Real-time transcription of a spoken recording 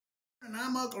And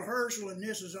I'm Uncle Herschel, and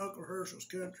this is Uncle Herschel's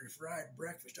Country Fried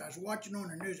Breakfast. I was watching on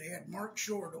the news, they had Mark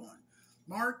Short on.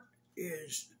 Mark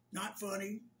is not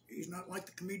funny. He's not like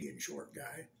the comedian Short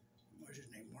guy. What's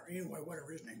his name? Mark. Anyway,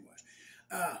 whatever his name was.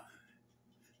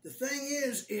 The thing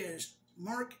is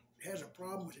Mark has a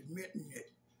problem with admitting that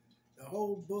the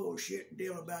whole bullshit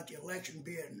deal about the election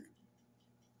being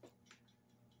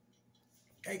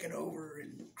taken over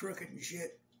and crooked and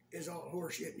shit is all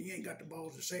horseshit, and he ain't got the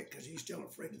balls to say it because he's still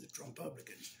afraid of the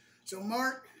Trumpublicans. So,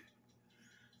 Mark,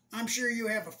 I'm sure you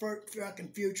have a fucking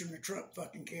future in the Trump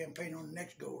fucking campaign on the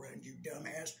next go-around, you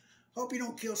dumbass. Hope you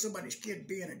don't kill somebody's kid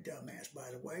being a dumbass,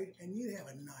 by the way, and you have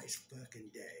a nice fucking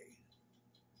day.